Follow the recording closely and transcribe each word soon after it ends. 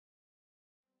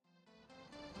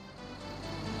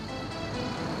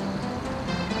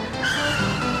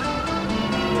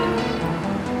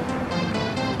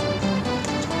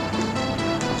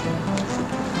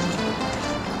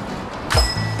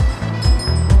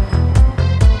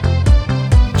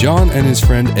John and his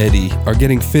friend Eddie are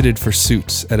getting fitted for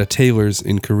suits at a tailor's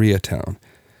in Koreatown.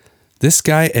 This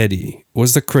guy Eddie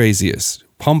was the craziest,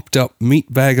 pumped up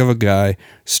meatbag of a guy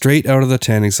straight out of the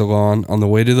tanning salon on the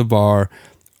way to the bar,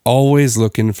 always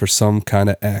looking for some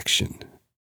kind of action.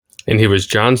 And he was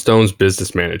John Stone's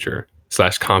business manager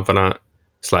 / confidant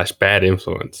 / bad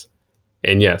influence.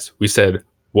 And yes, we said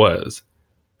was,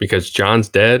 because John's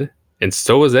dead and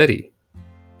so is Eddie.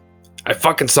 I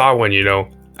fucking saw one,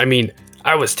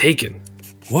 I was taken.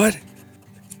 What?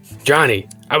 Johnny,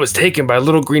 I was taken by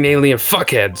little green alien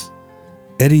fuckheads.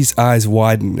 Eddie's eyes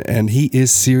widen, and he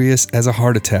is serious as a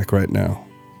heart attack right now.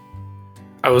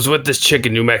 I was with this chick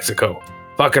in New Mexico.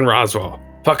 Fucking Roswell.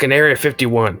 Fucking Area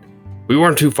 51. We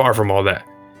weren't too far from all that.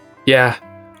 Yeah,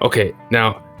 okay,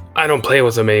 now, I don't play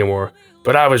with them anymore,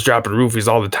 but I was dropping roofies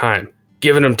all the time,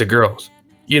 giving them to girls.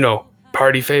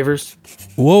 Party favors.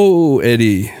 Whoa,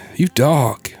 Eddie, you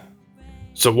dog.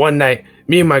 So one night,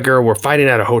 me and my girl were fighting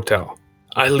at a hotel.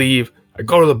 I leave, I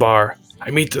go to the bar, I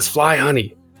meet this fly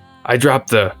honey. I drop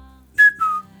the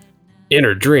in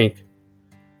her drink.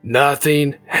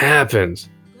 Nothing happens.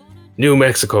 New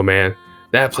Mexico, man.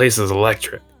 That place is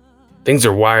electric. Things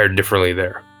are wired differently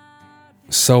there.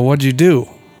 So what'd you do?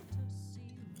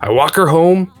 I walk her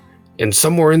home, and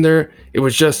somewhere in there, it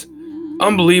was just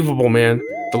unbelievable, man.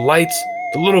 The lights,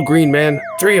 the little green man,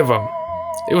 3 of them.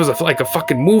 It was like a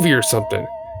fucking movie or something.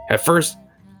 At first,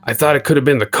 I thought it could have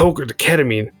been the coke or the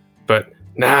ketamine, but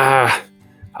nah,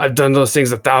 I've done those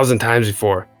things 1,000 times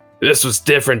before. This was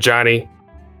different, Johnny.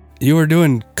 You were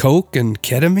doing coke and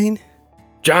ketamine?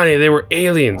 Johnny, they were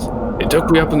aliens. They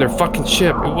took me up in their fucking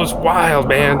ship. It was wild,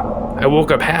 man. I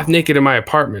woke up half naked in my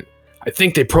apartment. I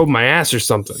think they probed my ass or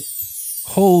something.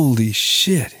 Holy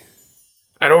shit.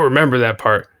 I don't remember that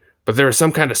part, but there was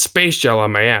some kind of space gel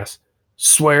on my ass.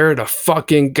 Swear to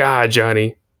fucking God,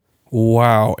 Johnny.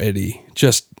 Wow, Eddie.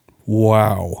 Just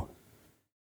wow.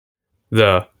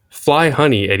 The fly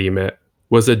honey Eddie met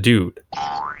was a dude.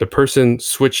 The person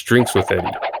switched drinks with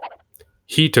Eddie.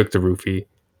 He took the roofie,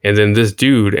 and then this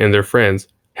dude and their friends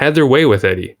had their way with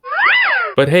Eddie.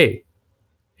 But hey,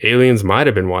 aliens might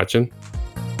have been watching.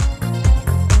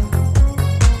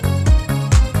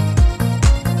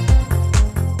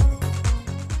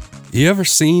 You ever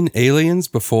seen Aliens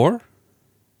before?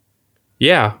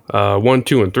 Yeah, 1,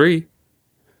 2, and 3.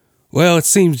 Well, it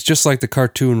seems just like the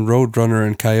cartoon Roadrunner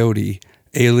and Coyote,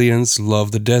 aliens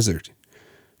love the desert.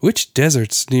 Which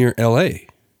desert's near LA?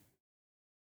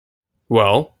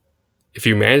 Well, if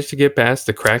you manage to get past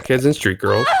the crackheads and street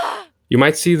girls, you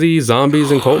might see the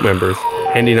zombies and cult members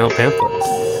handing out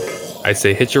pamphlets. I'd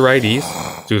say hitch a ride east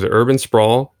through the urban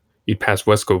sprawl. You'd pass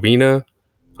West Covina,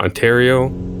 Ontario,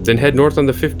 then head north on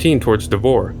the 15 towards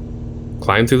Devore.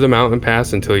 Climb through the mountain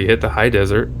pass until you hit the high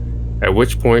desert, at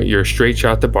which point you're a straight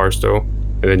shot to Barstow,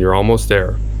 and then you're almost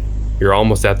there. You're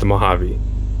almost at the Mojave.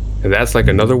 And that's like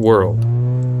another world.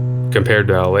 Compared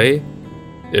to LA,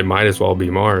 it might as well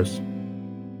be Mars.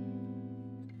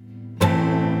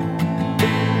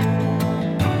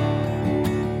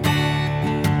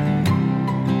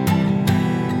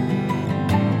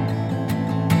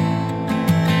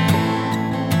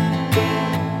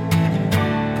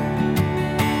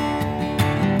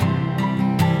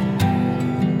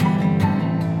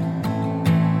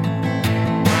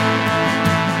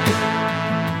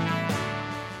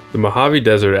 The Mojave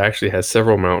Desert actually has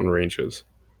several mountain ranges.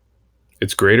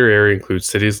 Its greater area includes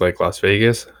cities like Las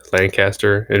Vegas,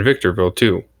 Lancaster, and Victorville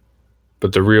too.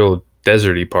 But the real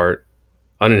deserty part,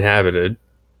 uninhabited,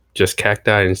 just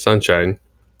cacti and sunshine,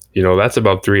 that's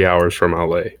about 3 hours from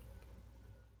LA.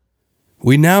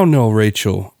 We now know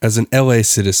Rachel as an LA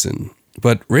citizen,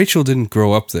 but Rachel didn't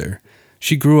grow up there.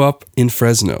 She grew up in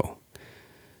Fresno.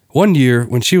 One year,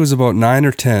 when she was about 9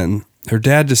 or 10, her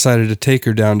dad decided to take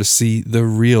her down to see the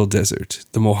real desert,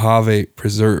 the Mojave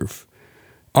Preserve,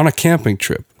 on a camping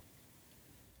trip.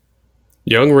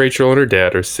 Young Rachel and her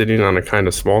dad are sitting on a kind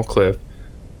of small cliff,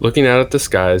 looking out at the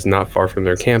skies not far from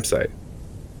their campsite.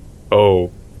 Oh,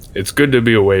 it's good to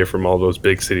be away from all those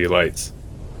big city lights.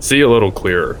 See a little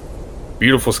clearer.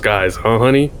 Beautiful skies, huh,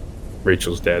 honey?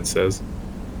 Rachel's dad says.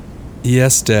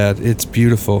 Yes, Dad, it's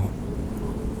beautiful.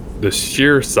 The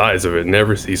sheer size of it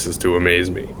never ceases to amaze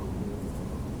me.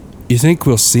 You think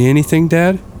we'll see anything,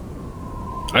 Dad?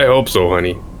 I hope so,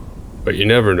 honey. But you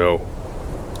never know.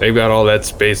 They've got all that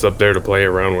space up there to play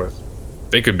around with.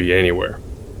 They could be anywhere.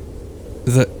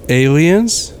 The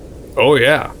aliens? Oh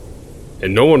yeah.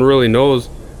 And no one really knows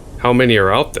how many are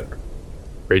out there.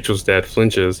 Rachel's dad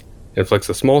flinches and flicks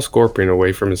a small scorpion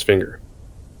away from his finger.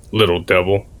 Little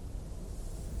devil.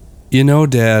 You know,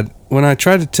 Dad, when I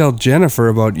tried to tell Jennifer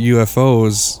about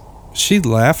UFOs, she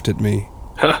laughed at me.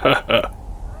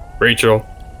 Rachel,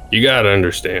 you gotta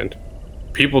understand.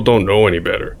 People don't know any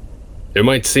better. It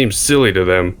might seem silly to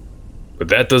them, but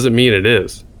that doesn't mean it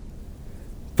is.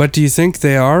 But do you think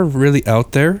they are really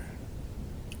out there?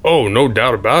 Oh, no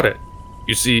doubt about it.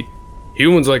 You see,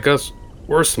 humans like us,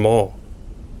 we're small.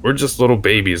 We're just little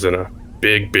babies in a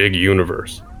big, big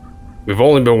universe. We've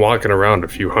only been walking around a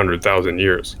few 100,000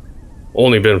 years.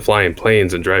 Only been flying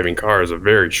planes and driving cars a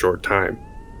very short time.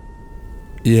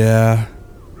 Yeah.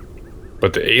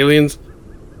 But the aliens,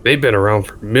 they've been around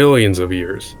for millions of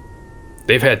years.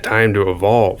 They've had time to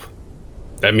evolve.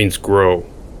 That means grow.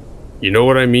 You know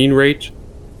what I mean, Rach?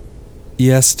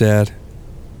 Yes, Dad.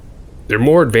 They're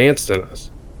more advanced than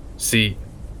us. See,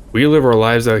 we live our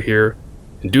lives out here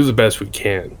and do the best we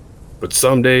can. But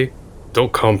someday, they'll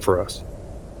come for us.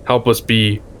 Help us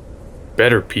be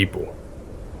better people.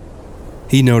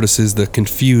 He notices the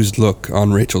confused look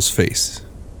on Rachel's face.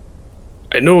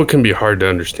 I know it can be hard to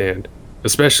understand,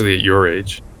 especially at your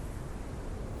age.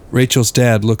 Rachel's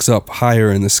dad looks up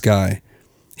higher in the sky.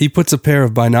 He puts a pair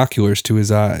of binoculars to his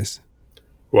eyes.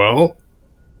 Well,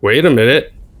 wait a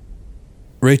minute.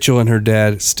 Rachel and her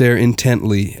dad stare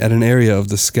intently at an area of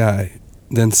the sky,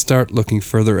 then start looking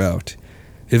further out.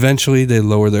 Eventually, they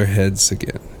lower their heads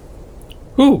again.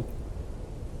 Whew.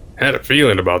 Had a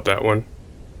feeling about that one.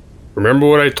 Remember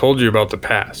what I told you about the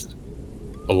past?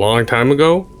 A long time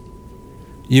ago?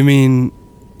 You mean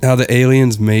how the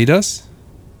aliens made us?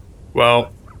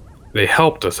 Well, they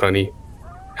helped us, honey.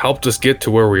 Helped us get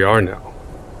to where we are now.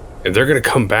 And they're gonna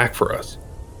come back for us.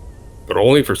 But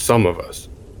only for some of us.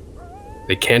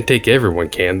 They can't take everyone,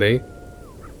 can they?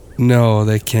 No,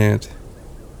 they can't.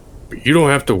 But you don't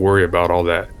have to worry about all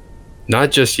that.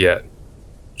 Not just yet.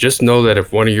 Just know that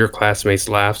if one of your classmates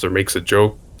laughs or makes a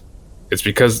joke, it's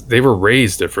because they were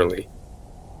raised differently.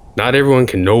 Not everyone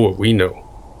can know what we know.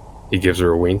 He gives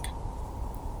her a wink.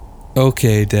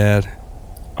 Okay, Dad.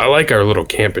 I like our little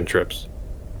camping trips.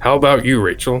 How about you,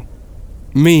 Rachel?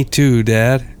 Me too,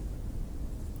 Dad.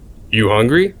 You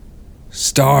hungry?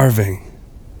 Starving.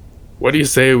 What do you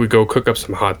say we go cook up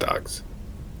some hot dogs?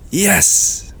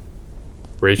 Yes!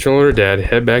 Rachel and her dad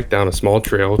head back down a small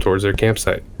trail towards their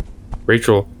campsite.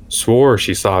 Rachel swore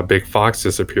she saw a big fox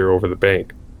disappear over the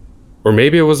bank. Or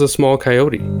maybe it was a small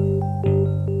coyote.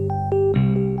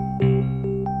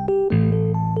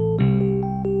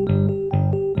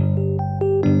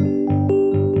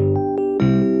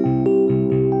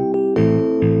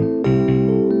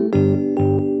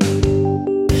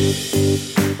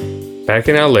 Back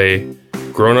in LA,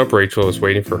 grown-up Rachel is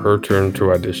waiting for her turn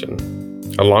to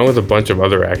audition, along with a bunch of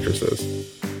other actresses.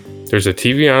 There's a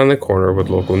TV on in the corner with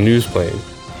local news playing.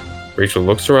 Rachel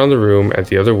looks around the room at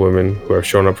the other women who have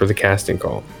shown up for the casting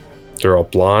call. They're all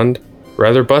blonde,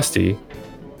 rather busty,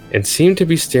 and seem to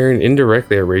be staring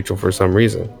indirectly at Rachel for some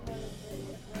reason.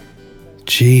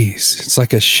 Jeez, it's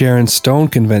like a Sharon Stone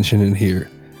convention in here.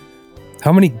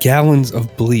 How many gallons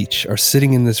of bleach are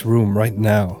sitting in this room right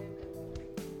now?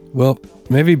 Well,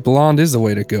 maybe blonde is the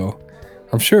way to go.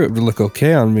 I'm sure it would look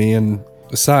okay on me, and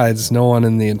besides, no one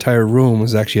in the entire room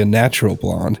was actually a natural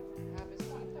blonde.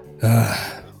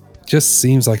 Just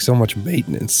seems like so much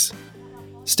maintenance.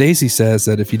 Stacy says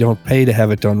that if you don't pay to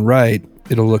have it done right,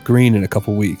 it'll look green in a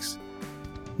couple weeks.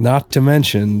 Not to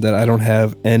mention that I don't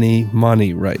have any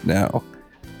money right now.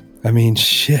 I mean,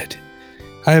 shit.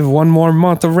 I have one more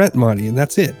month of rent money, and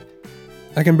that's it.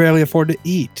 I can barely afford to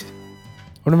eat.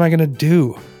 What am I gonna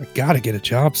do? I gotta get a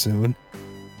job soon.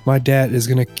 My dad is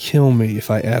gonna kill me if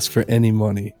I ask for any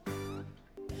money.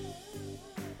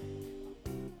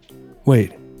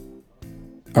 Wait.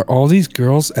 Are all these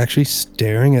girls actually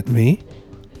staring at me?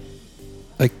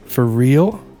 Like, for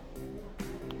real?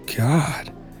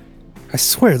 God. I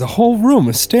swear the whole room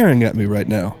is staring at me right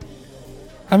now.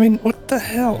 I mean, what the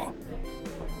hell?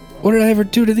 What did I ever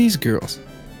do to these girls?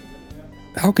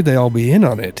 How could they all be in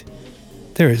on it?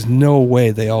 There is no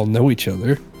way they all know each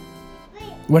other.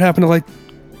 What happened to, like,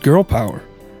 girl power?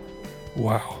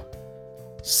 Wow.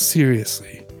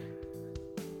 Seriously.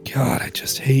 God, I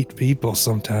just hate people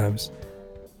sometimes.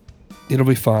 It'll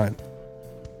be fine.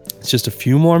 It's just a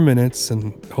few more minutes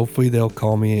and hopefully they'll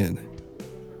call me in.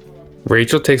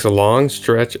 Rachel takes a long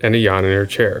stretch and a yawn in her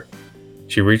chair.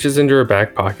 She reaches into her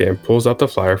back pocket and pulls out the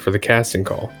flyer for the casting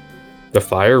call. The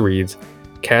flyer reads,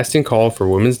 "Casting call for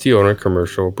women's deodorant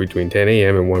commercial between 10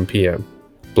 a.m. and 1 p.m.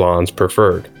 Blondes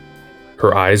preferred."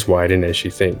 Her eyes widen as she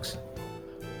thinks.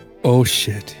 Oh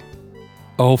shit.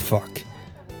 Oh fuck.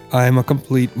 I am a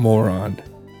complete moron.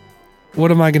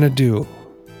 What am I gonna do?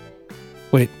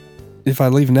 Wait, if I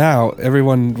leave now,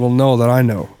 everyone will know that I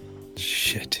know.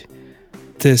 Shit.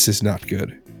 This is not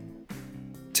good.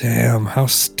 Damn, how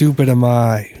stupid am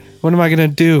I? What am I gonna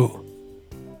do?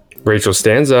 Rachel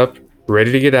stands up,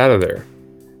 ready to get out of there.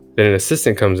 Then an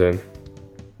assistant comes in.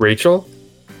 Rachel?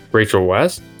 Rachel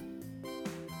West?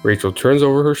 Rachel turns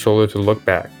over her shoulder to look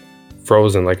back,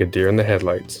 frozen like a deer in the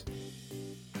headlights.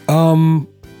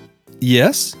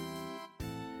 Yes?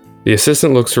 The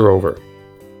assistant looks her over.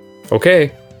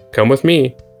 Okay, come with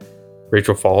me.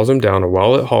 Rachel follows him down a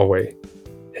well-lit hallway.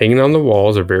 Hanging on the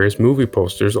walls are various movie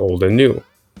posters, old and new.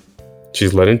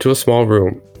 She's led into a small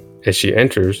room. As she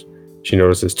enters, she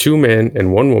notices 2 men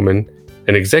and 1 woman,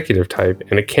 an executive type,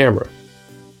 and a camera.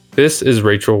 This is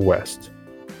Rachel West.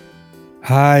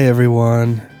 Hi,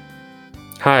 everyone.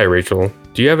 Hi, Rachel.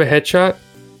 Do you have a headshot?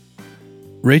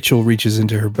 Rachel reaches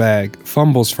into her bag,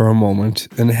 fumbles for a moment,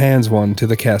 and hands one to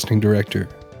the casting director.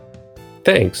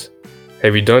 Thanks.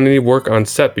 Have you done any work on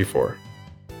set before?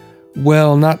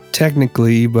 Well, not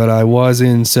technically, but I was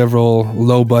in several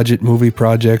low-budget movie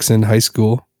projects in high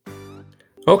school.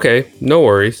 Okay, no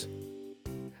worries.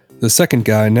 The second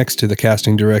guy next to the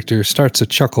casting director starts to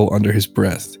chuckle under his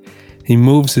breath. He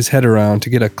moves his head around to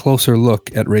get a closer look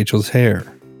at Rachel's hair.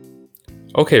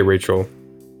 Okay, Rachel.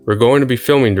 We're going to be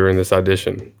filming during this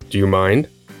audition. Do you mind?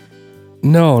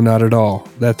 No, not at all.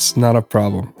 That's not a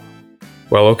problem.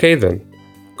 Well, okay then.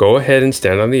 Go ahead and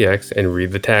stand on the X and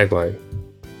read the tagline.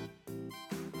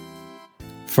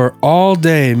 For all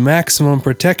day maximum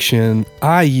protection,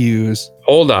 I use...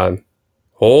 Hold on.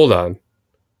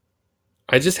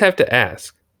 I just have to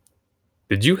ask.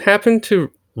 Did you happen to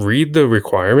read the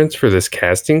requirements for this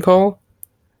casting call?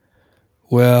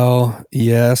 Well,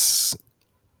 yes,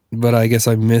 but I guess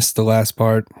I missed the last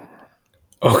part.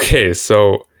 Okay,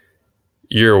 so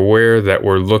you're aware that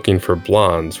we're looking for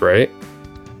blondes, right?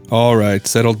 All right,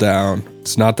 settle down.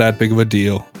 It's not that big of a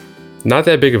deal. Not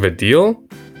that big of a deal?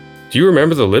 Do you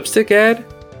remember the lipstick ad?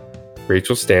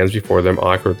 Rachel stands before them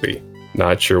awkwardly,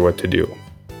 not sure what to do.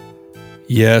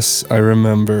 Yes, I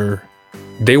remember.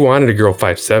 They wanted a girl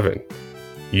 5'7".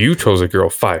 You chose a girl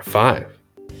 5'5".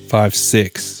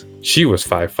 5'6". She was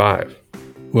 5'5".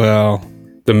 Well,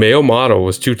 The male model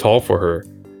was too tall for her.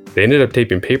 They ended up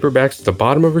taping paperbacks to the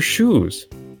bottom of her shoes.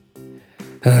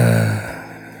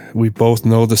 we both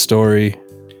know the story.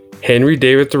 Henry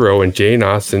David Thoreau and Jane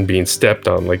Austen being stepped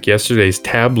on like yesterday's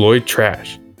tabloid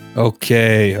trash.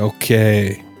 Okay.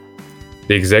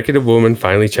 The executive woman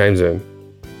finally chimes in.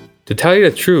 To tell you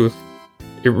the truth,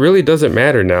 it really doesn't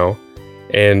matter now.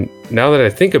 And now that I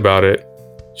think about it,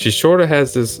 she sort of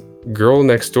has this girl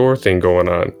next door thing going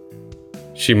on.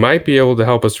 She might be able to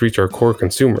help us reach our core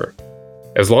consumer,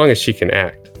 as long as she can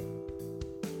act.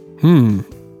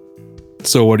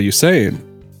 So what are you saying?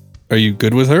 Are you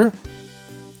good with her?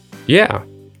 Yeah,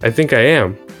 I think I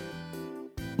am.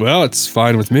 Well, it's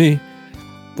fine with me.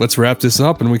 Let's wrap this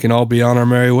up and we can all be on our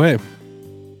merry way.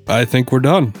 I think we're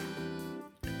done.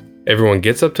 Everyone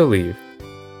gets up to leave.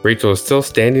 Rachel is still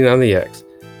standing on the X,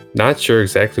 not sure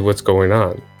exactly what's going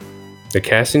on. The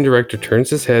casting director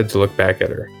turns his head to look back at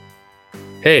her.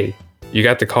 Hey, you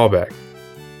got the callback.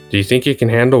 Do you think you can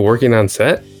handle working on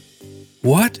set?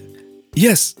 What?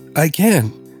 Yes, I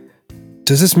can.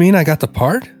 Does this mean I got the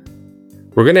part?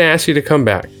 We're going to ask you to come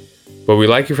back, but we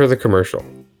like you for the commercial.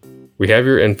 We have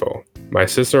your info. My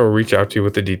assistant will reach out to you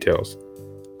with the details.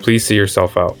 Please see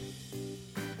yourself out.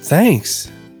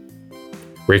 Thanks.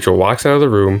 Rachel walks out of the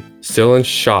room, still in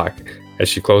shock as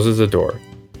she closes the door.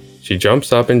 She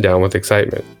jumps up and down with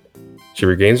excitement. She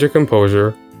regains her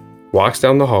composure, walks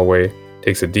down the hallway,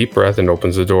 takes a deep breath, and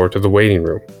opens the door to the waiting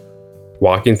room,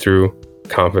 walking through,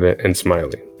 confident and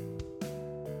smiling.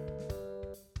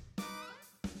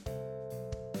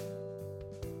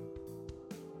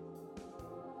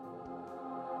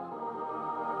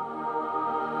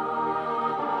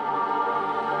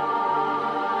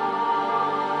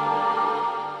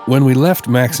 When we left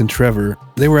Max and Trevor,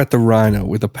 they were at the Rhino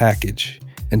with a package,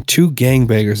 and 2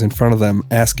 gangbangers in front of them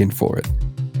asking for it.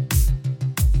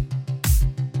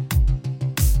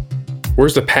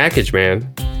 Where's the package,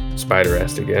 man? Spider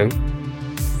asked again.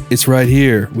 It's right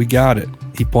here. We got it.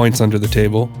 He points under the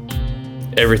table.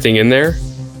 Everything in there?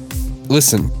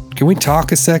 Listen, can we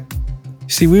talk a sec?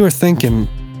 See, we were thinking...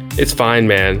 It's fine,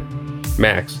 man.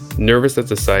 Max, nervous at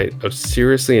the sight of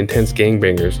seriously intense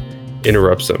gangbangers,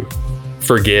 interrupts him.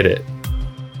 Forget it.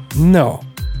 No,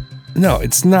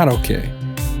 it's not okay.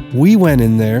 We went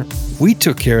in there. We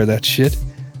took care of that shit.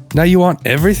 Now you want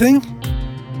everything?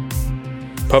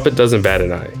 Puppet doesn't bat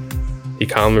an eye. He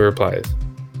calmly replies,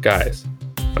 Guys,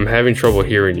 I'm having trouble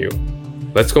hearing you.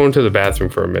 Let's go into the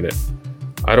bathroom for a minute.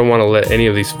 I don't want to let any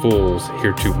of these fools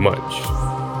hear too much.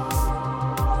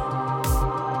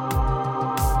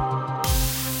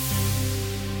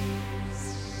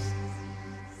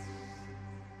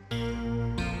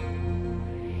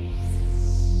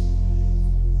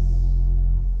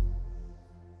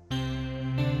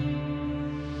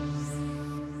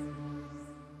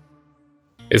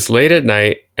 It's late at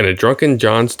night, and a drunken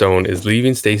John Stone is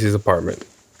leaving Stacy's apartment.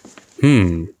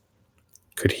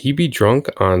 Could he be drunk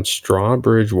on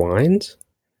Strawbridge wines?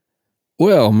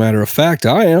 Well, matter of fact,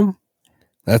 I am.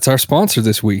 That's our sponsor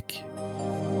this week.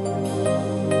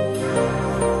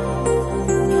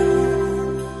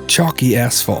 Chalky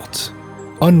asphalt,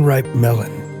 unripe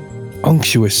melon,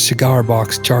 unctuous cigar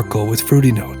box charcoal with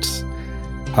fruity notes.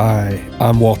 Hi,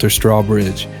 I'm Walter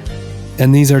Strawbridge,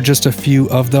 and these are just a few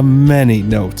of the many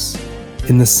notes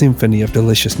in the symphony of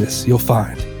deliciousness you'll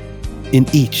find in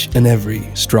each and every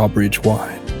Strawbridge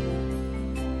wine.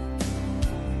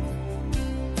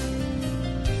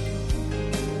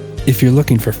 If you're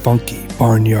looking for funky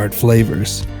barnyard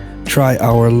flavors, try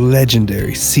our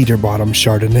legendary Cedar Bottom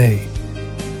Chardonnay.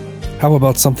 How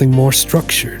about something more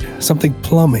structured, something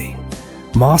plummy,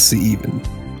 mossy even,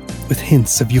 with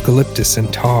hints of eucalyptus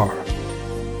and tar?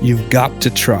 You've got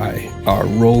to try our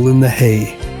Roll in the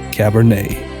Hay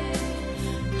Cabernet.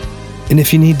 And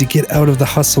if you need to get out of the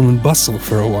hustle and bustle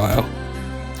for a while,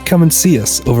 come and see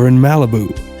us over in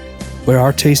Malibu, where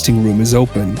our tasting room is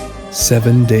open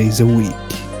 7 days a week.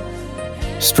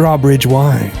 Strawbridge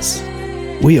Wines.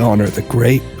 We honor the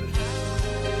grape.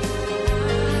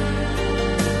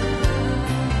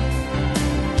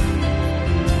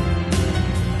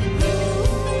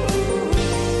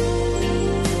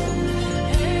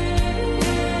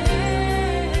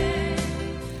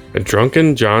 A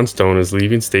drunken John Stone is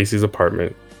leaving Stacy's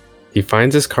apartment. He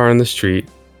finds his car on the street,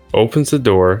 opens the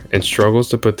door, and struggles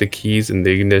to put the keys in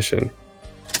the ignition.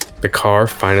 The car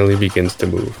finally begins to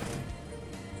move.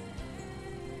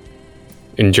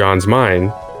 In John's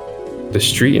mind, the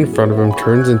street in front of him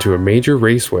turns into a major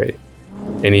raceway,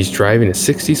 and he's driving a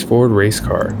 60s Ford race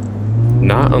car,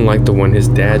 not unlike the one his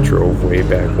dad drove way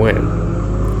back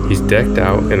when. He's decked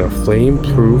out in a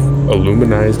flame-proof,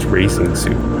 aluminized racing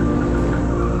suit.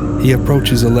 He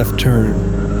approaches a left turn,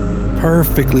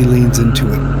 perfectly leans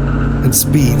into it, and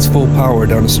speeds full power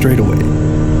down a straightaway.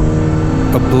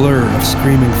 A blur of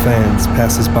screaming fans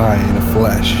passes by in a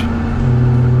flash.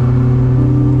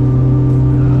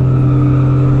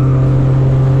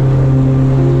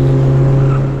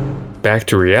 Back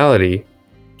to reality,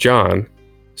 John,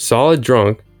 solid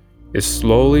drunk, is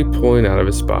slowly pulling out of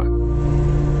his spot.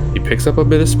 He picks up a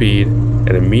bit of speed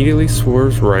and immediately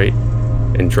swerves right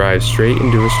and drives straight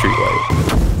into a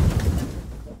streetlight.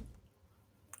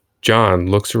 John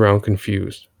looks around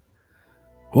confused.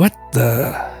 What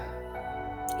the?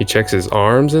 He checks his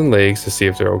arms and legs to see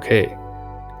if they're okay,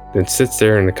 then sits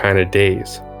there in a kind of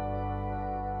daze.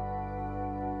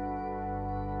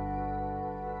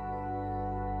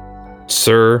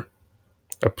 Sir,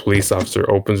 a police officer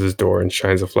opens his door and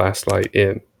shines a flashlight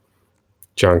in.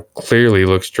 John clearly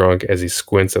looks drunk as he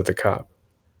squints at the cop.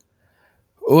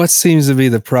 What seems to be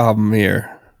the problem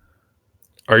here?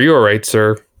 Are you all right,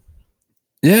 sir?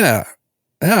 Yeah,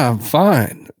 I'm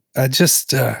fine. I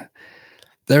just,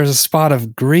 there's a spot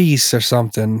of grease or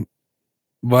something,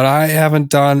 but I haven't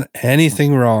done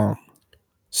anything wrong.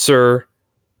 Sir,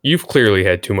 you've clearly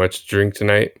had too much to drink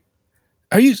tonight.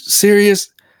 Are you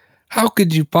serious? How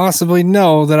could you possibly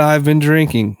know that I've been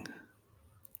drinking?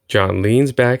 John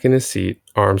leans back in his seat,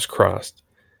 arms crossed.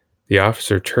 The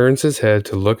officer turns his head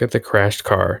to look at the crashed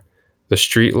car, the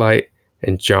streetlight,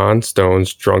 and John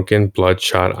Stone's drunken,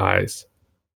 bloodshot eyes.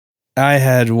 I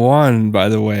had one, by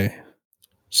the way.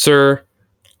 Sir,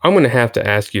 I'm going to have to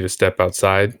ask you to step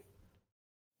outside.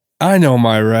 I know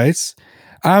my rights.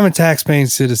 I'm a taxpaying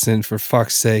citizen, for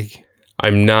fuck's sake.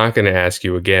 I'm not going to ask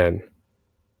you again.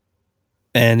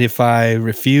 And if I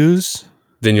refuse?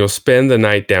 Then you'll spend the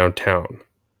night downtown.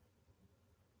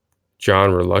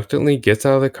 John reluctantly gets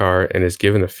out of the car and is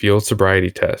given a field sobriety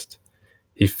test.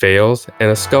 He fails and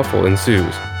a scuffle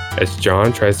ensues as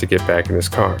John tries to get back in his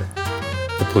car.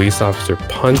 The police officer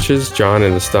punches John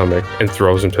in the stomach and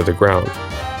throws him to the ground.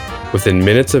 Within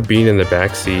minutes of being in the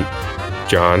back seat,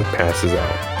 John passes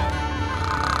out.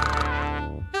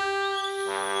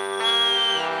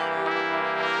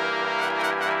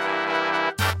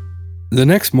 The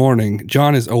next morning,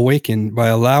 John is awakened by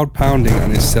a loud pounding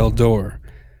on his cell door.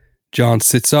 John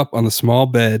sits up on the small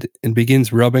bed and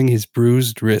begins rubbing his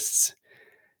bruised wrists.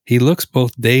 He looks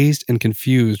both dazed and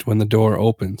confused when the door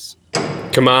opens.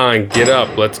 Come on, get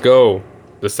up, let's go,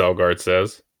 the cell guard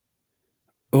says.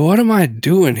 What am I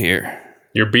doing here?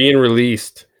 You're being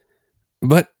released.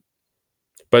 But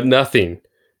nothing.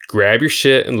 Grab your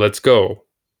shit and let's go.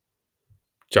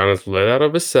 John is led out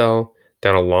of his cell,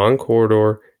 down a long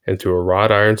corridor, and through a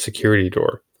wrought iron security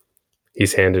door.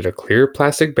 He's handed a clear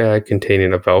plastic bag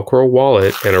containing a Velcro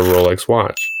wallet and a Rolex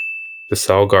watch. The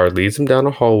cell guard leads him down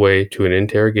a hallway to an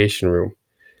interrogation room.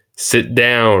 Sit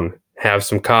down, Have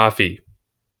some coffee.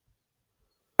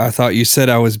 I thought you said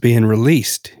I was being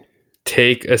released.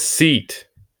 Take a seat.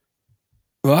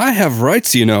 Well, I have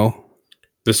rights, you know.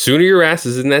 The sooner your ass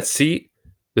is in that seat,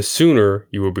 the sooner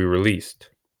you will be released.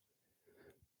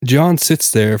 John sits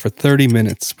there for 30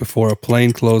 minutes before a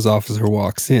plainclothes officer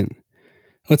walks in.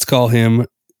 Let's call him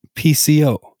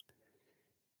PCO.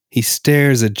 He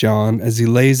stares at John as he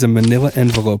lays a manila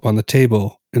envelope on the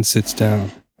table and sits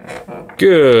down.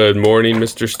 Good morning,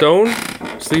 Mr. Stone.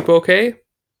 Sleep okay?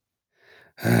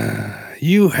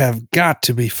 You have got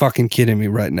to be fucking kidding me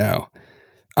right now.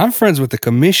 I'm friends with the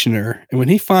commissioner, and when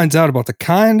he finds out about the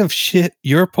kind of shit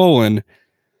you're pulling,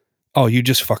 oh, you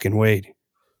just fucking wait.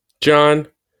 John,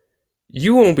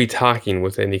 you won't be talking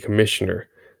with any commissioner,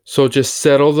 so just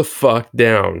settle the fuck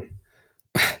down.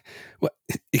 What?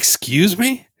 Excuse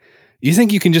me? You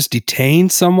think you can just detain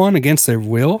someone against their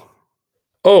will?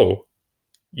 Oh,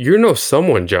 you're no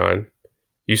someone, John.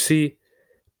 You see,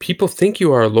 people think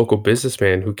you are a local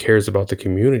businessman who cares about the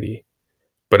community.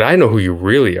 But I know who you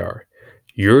really are.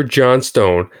 You're John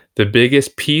Stone, the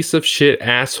biggest piece of shit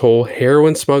asshole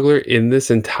heroin smuggler in this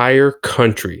entire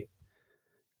country.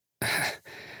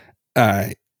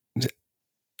 I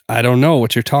don't know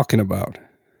what you're talking about.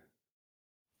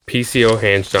 PCO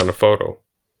hands John a photo.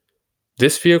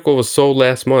 This vehicle was sold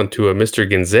last month to a Mr.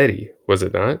 Gonzetti, was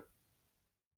it not?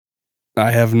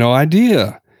 I have no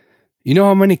idea. You know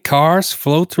how many cars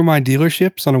flow through my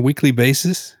dealerships on a weekly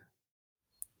basis?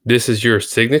 This is your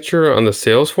signature on the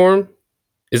sales form?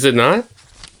 Is it not?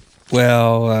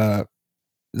 Well,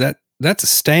 that's a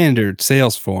standard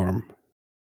sales form.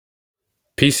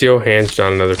 PCO hands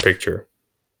John another picture.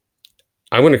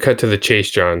 I'm going to cut to the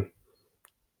chase, John.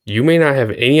 You may not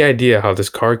have any idea how this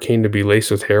car came to be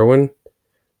laced with heroin,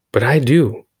 but I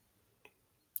do.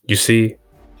 You see,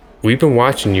 we've been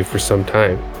watching you for some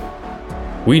time.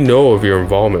 We know of your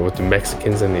involvement with the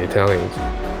Mexicans and the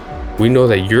Italians. We know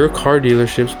that your car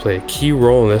dealerships play a key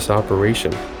role in this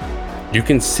operation. You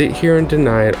can sit here and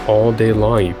deny it all day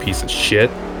long, you piece of shit,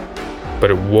 but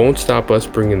it won't stop us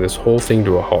bringing this whole thing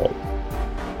to a halt.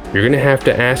 You're going to have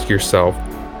to ask yourself,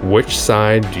 which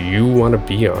side do you want to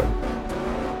be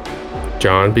on?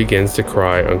 John begins to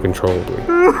cry uncontrollably.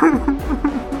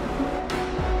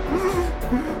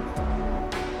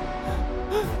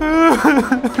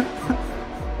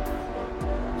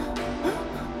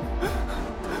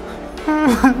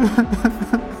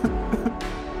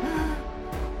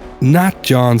 Not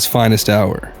John's finest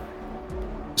hour.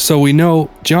 So we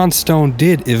know John Stone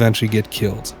did eventually get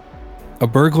killed. A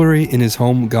burglary in his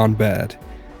home gone bad.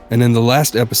 And in the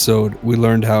last episode, we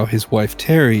learned how his wife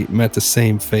Terry met the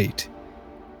same fate.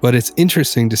 But it's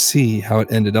interesting to see how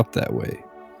it ended up that way.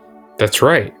 That's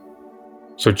right.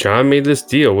 So John made this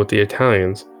deal with the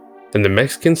Italians, and the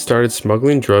Mexicans started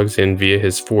smuggling drugs in via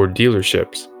his Ford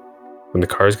dealerships. When the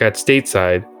cars got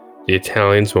stateside, the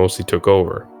Italians mostly took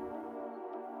over.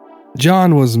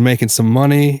 John was making some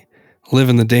money,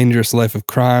 living the dangerous life of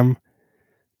crime.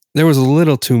 There was a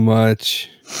little too much.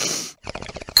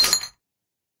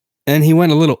 And he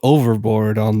went a little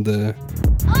overboard on the...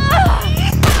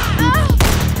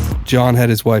 John had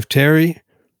his wife Terry,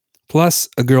 plus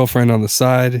a girlfriend on the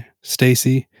side,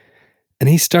 Stacy, and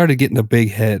he started getting a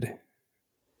big head.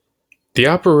 The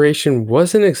operation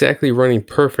wasn't exactly running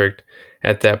perfect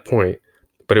at that point,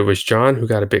 but it was John who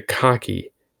got a bit cocky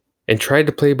and tried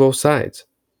to play both sides.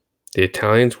 The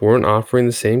Italians weren't offering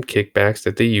the same kickbacks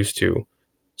that they used to,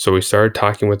 so he started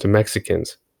talking with the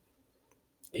Mexicans.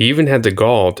 He even had the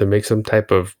gall to make some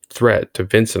type of threat to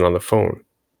Vincent on the phone.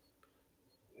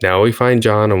 Now we find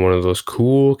John on one of those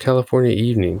cool California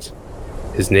evenings,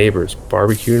 his neighbors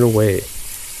barbecuing away,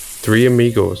 three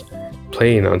amigos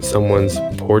playing on someone's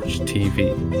porch TV.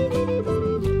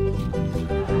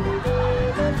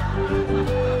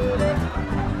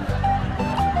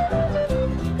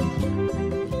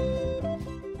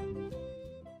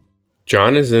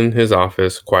 John is in his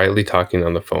office quietly talking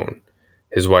on the phone.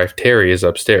 His wife Terry is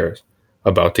upstairs,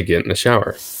 about to get in the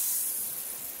shower.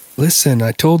 Listen,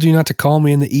 I told you not to call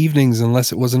me in the evenings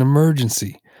unless it was an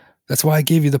emergency. That's why I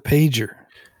gave you the pager.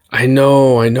 I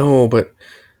know, but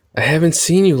I haven't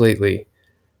seen you lately,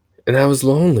 and I was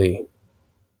lonely.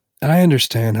 I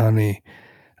understand, honey.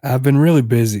 I've been really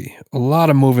busy. A lot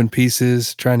of moving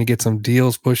pieces, trying to get some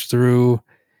deals pushed through.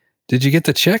 Did you get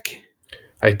the check?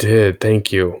 I did,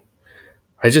 thank you.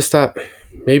 I just thought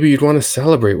maybe you'd want to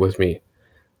celebrate with me.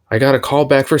 I got a call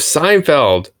back for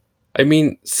Seinfeld. I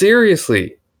mean,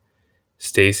 seriously.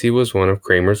 Stacy was one of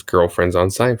Kramer's girlfriends on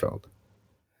Seinfeld.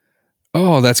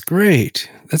 Oh, that's great.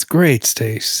 That's great,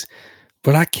 Stace.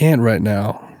 But I can't right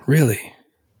now, really.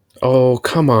 Oh,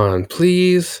 come on,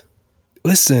 please.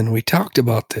 Listen, we talked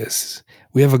about this.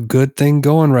 We have a good thing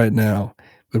going right now,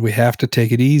 but we have to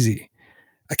take it easy.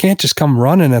 I can't just come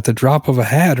running at the drop of a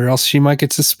hat or else she might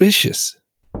get suspicious.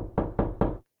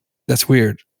 That's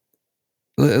weird.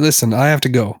 Listen, I have to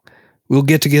go. We'll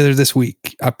get together this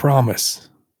week. I promise.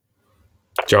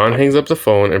 John hangs up the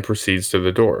phone and proceeds to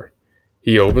the door.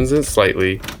 He opens it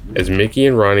slightly as Mickey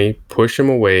and Ronnie push him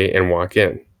away and walk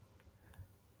in.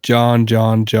 John,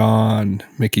 John, John,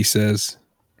 Mickey says.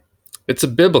 It's a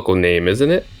biblical name,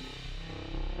 isn't it?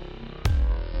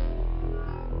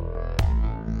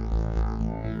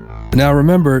 Now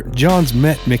remember, John's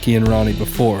met Mickey and Ronnie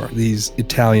before, these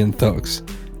Italian thugs.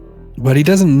 But he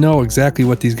doesn't know exactly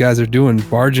what these guys are doing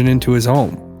barging into his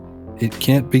home. It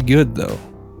can't be good, though.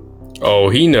 Oh,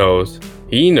 he knows.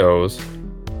 He knows.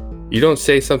 You don't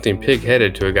say something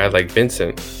pig-headed to a guy like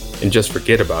Vincent and just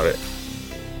forget about it.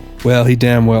 Well, he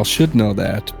damn well should know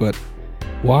that, but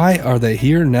why are they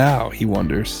here now, he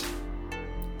wonders.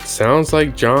 Sounds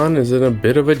like John is in a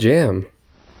bit of a jam.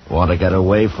 Want to get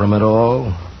away from it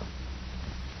all?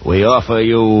 We offer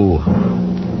you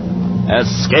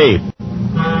escape.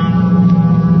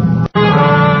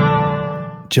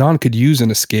 John could use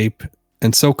an escape,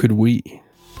 and so could we.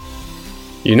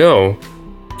 You know,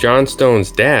 John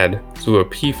Stone's dad flew a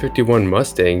P-51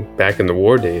 Mustang back in the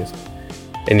war days,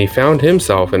 and he found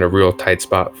himself in a real tight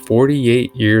spot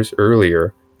 48 years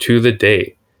earlier to the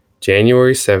day,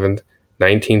 January 7th,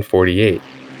 1948,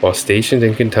 while stationed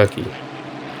in Kentucky.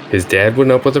 His dad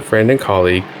went up with a friend and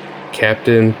colleague,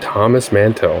 Captain Thomas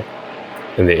Mantell,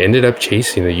 and they ended up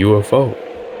chasing a UFO.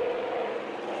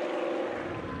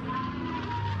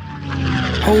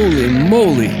 Holy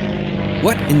moly!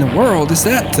 What in the world is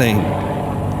that thing?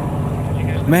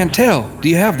 Mantell, do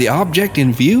you have the object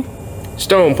in view?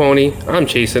 Stone Pony, I'm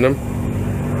chasing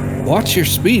him. Watch your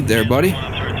speed there, buddy.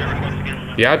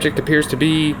 The object appears to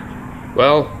be,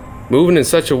 well, moving in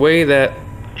such a way that...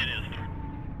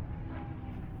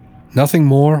 Nothing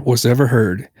more was ever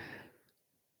heard.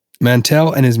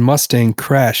 Mantell and his Mustang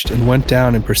crashed and went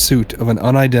down in pursuit of an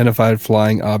unidentified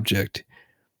flying object.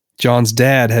 John's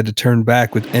dad had to turn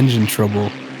back with engine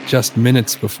trouble just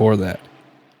minutes before that.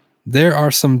 There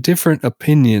are some different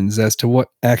opinions as to what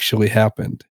actually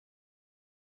happened.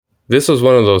 This was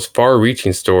one of those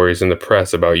far-reaching stories in the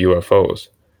press about UFOs,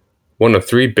 one of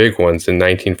 3 big ones in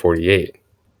 1948.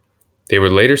 They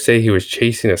would later say he was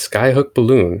chasing a skyhook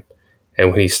balloon, and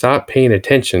when he stopped paying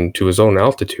attention to his own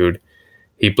altitude,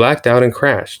 he blacked out and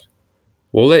crashed.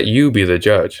 We'll let you be the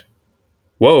judge.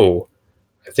 Whoa,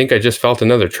 I think I just felt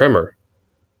another tremor.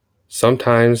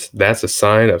 Sometimes that's a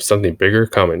sign of something bigger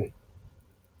coming.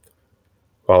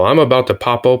 While I'm about to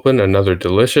pop open another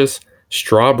delicious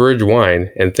Strawbridge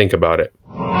wine and think about it.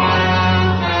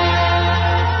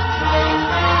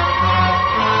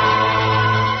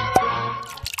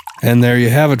 And there you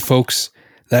have it, folks.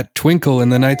 That twinkle in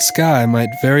the night sky might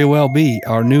very well be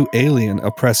our new alien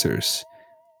oppressors.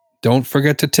 Don't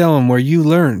forget to tell them where you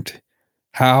learned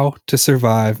how to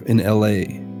survive in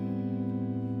LA.